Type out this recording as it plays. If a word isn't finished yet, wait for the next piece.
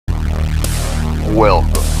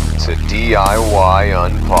Welcome to DIY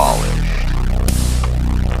Unpolished.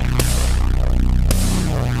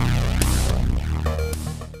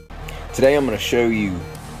 Today I'm going to show you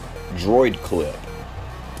DroidKlipp.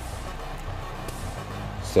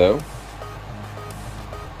 So,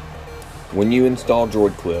 when you install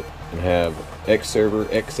DroidKlipp and have Xserver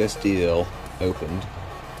XSDL opened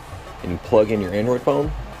and you plug in your Android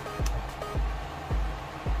phone,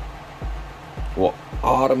 it will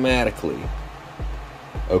automatically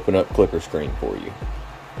open up KlipperScreen for you.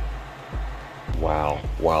 Wow,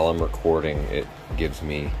 while I'm recording it gives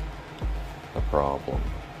me a problem.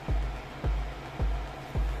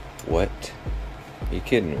 What? Are you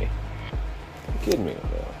kidding me? Are you kidding me with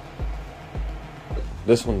that?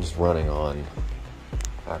 This one's running on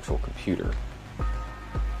actual computer.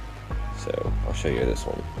 So I'll show you this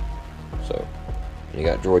one. So you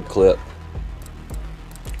got DroidKlipp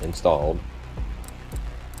installed.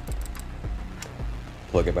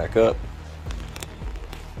 Plug it back up,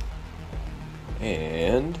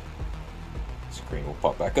 and the screen will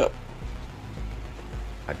pop back up.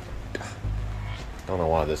 I don't know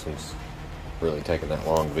why this one's really taking that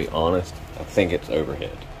long, to be honest. I think it's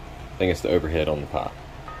overhead. I think it's the overhead on the pipe.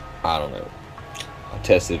 I don't know. I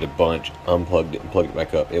tested it a bunch, unplugged it, and plugged it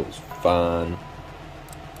back up. It was fine.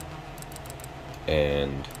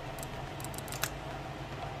 And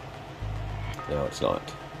now it's not.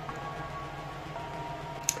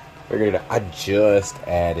 Figured it out. I just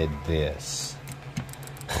added this.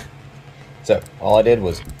 So all I did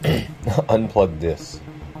was unplug this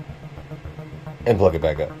and plug it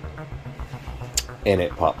back up, and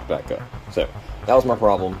it popped back up. So that was my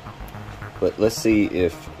problem, but let's see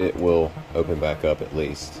if it will open back up at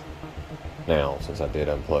least now, since I did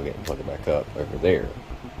unplug it and plug it back up over there,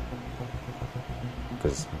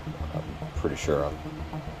 because I'm pretty sure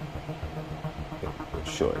it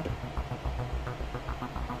should.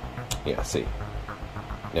 Yeah, see,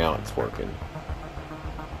 now it's working.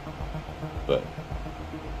 But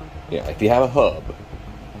yeah, if you have a hub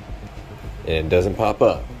and it doesn't pop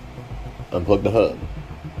up, unplug the hub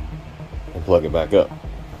and plug it back up.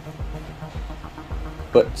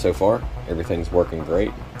 But so far, everything's working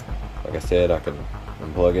great. Like I said, I can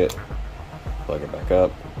unplug it, plug it back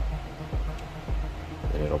up,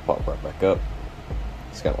 and it'll pop right back up.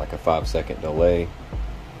 It's got like a 5-second delay.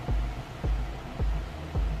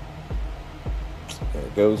 There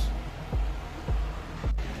it goes.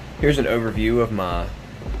 Here's an overview of my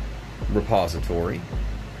repository.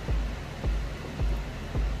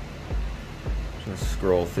 Just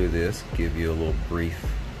scroll through this, give you a little brief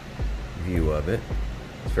view of it.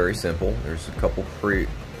 It's very simple. There's a couple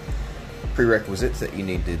prerequisites that you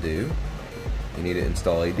need to do. You need to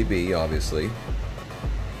install ADB, obviously.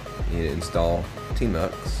 You need to install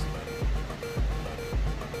Tmux.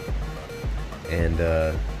 And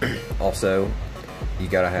also, you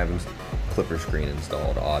gotta have KlipperScreen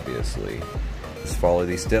installed, obviously. Just follow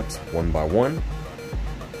these steps one by one.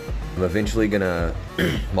 I'm eventually gonna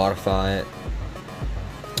modify it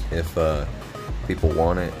if people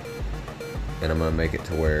want it, and I'm gonna make it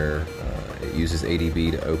to where it uses ADB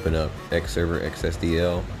to open up Xserver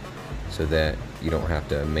XSDL, so that you don't have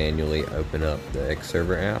to manually open up the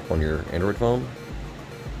Xserver app on your Android phone.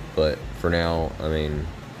 But for now, I mean,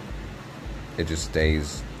 it just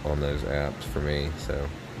stays on those apps for me, so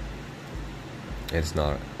it's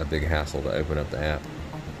not a big hassle to open up the app.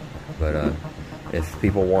 But if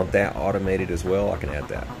people want that automated as well, I can add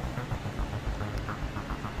that.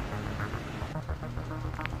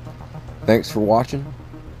 Thanks for watching,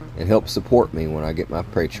 and help support me when I get my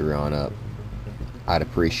Patreon up. I'd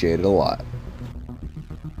appreciate it a lot.